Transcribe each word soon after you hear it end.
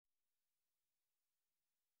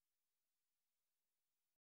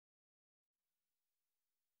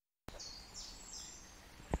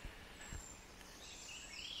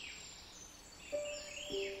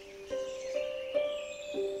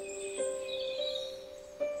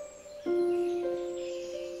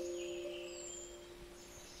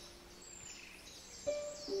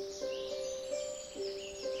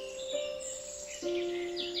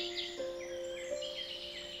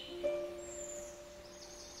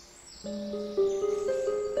Barnard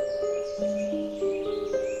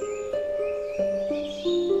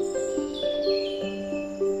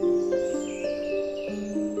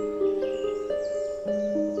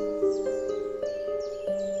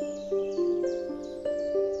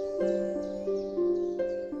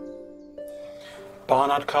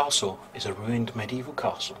Castle is a ruined medieval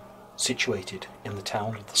castle situated in the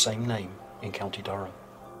town of the same name in County Durham.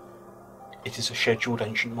 It is a scheduled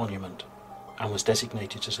ancient monument and was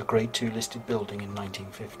designated as a Grade 2 listed building in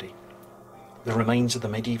 1950. The remains of the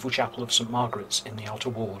medieval chapel of St Margaret's in the outer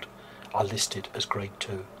ward are listed as Grade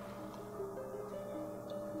 2.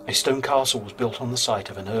 A stone castle was built on the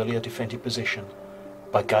site of an earlier defended position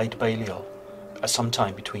by Guy de Balliol at some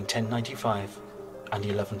time between 1095 and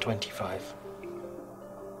 1125.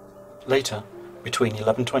 Later, between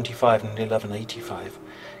 1125 and 1185,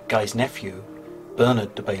 Guy's nephew,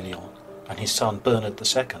 Barnard de Balliol, and his son Barnard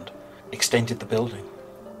II extended the building.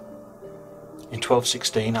 In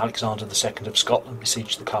 1216, Alexander II of Scotland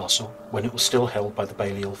besieged the castle when it was still held by the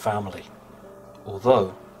Balliol family,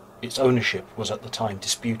 although its ownership was at the time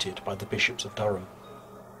disputed by the bishops of Durham.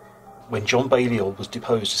 When John Balliol was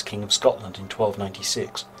deposed as King of Scotland in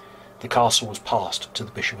 1296, the castle was passed to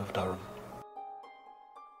the Bishop of Durham.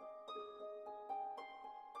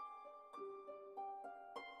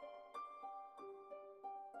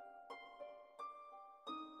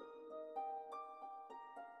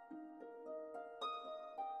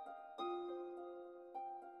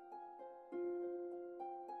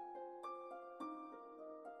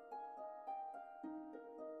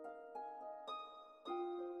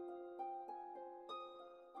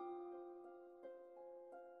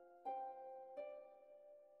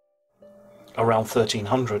 Around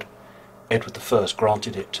 1300, Edward I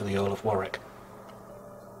granted it to the Earl of Warwick.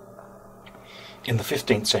 In the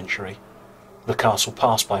 15th century, the castle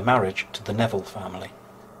passed by marriage to the Neville family.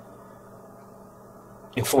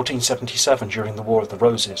 In 1477, during the War of the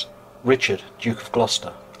Roses, Richard, Duke of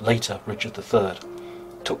Gloucester, later Richard III,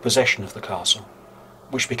 took possession of the castle,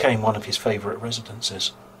 which became one of his favourite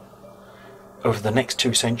residences. Over the next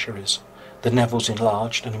 2 centuries, the Nevilles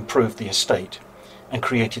enlarged and improved the estate and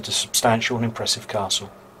created a substantial and impressive castle.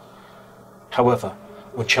 However,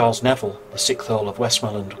 when Charles Neville, the 6th Earl of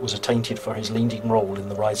Westmoreland, was attainted for his leading role in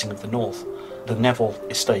the Rising of the North, the Neville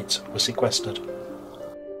estates were sequestered.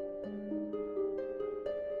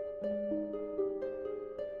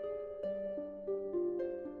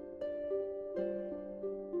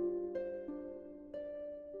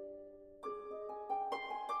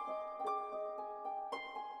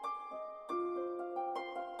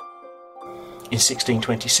 In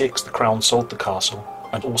 1626, the Crown sold the castle,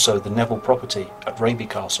 and also the Neville property at Raby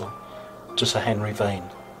Castle, to Sir Henry Vane.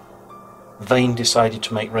 Vane decided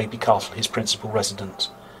to make Raby Castle his principal residence,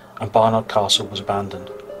 and Barnard Castle was abandoned.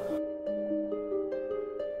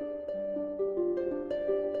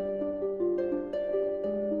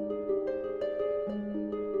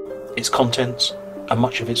 Its contents and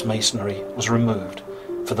much of its masonry was removed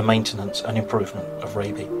for the maintenance and improvement of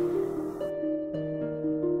Raby.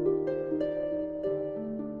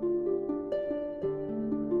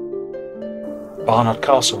 Barnard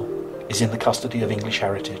Castle is in the custody of English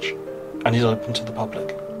Heritage and is open to the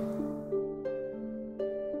public.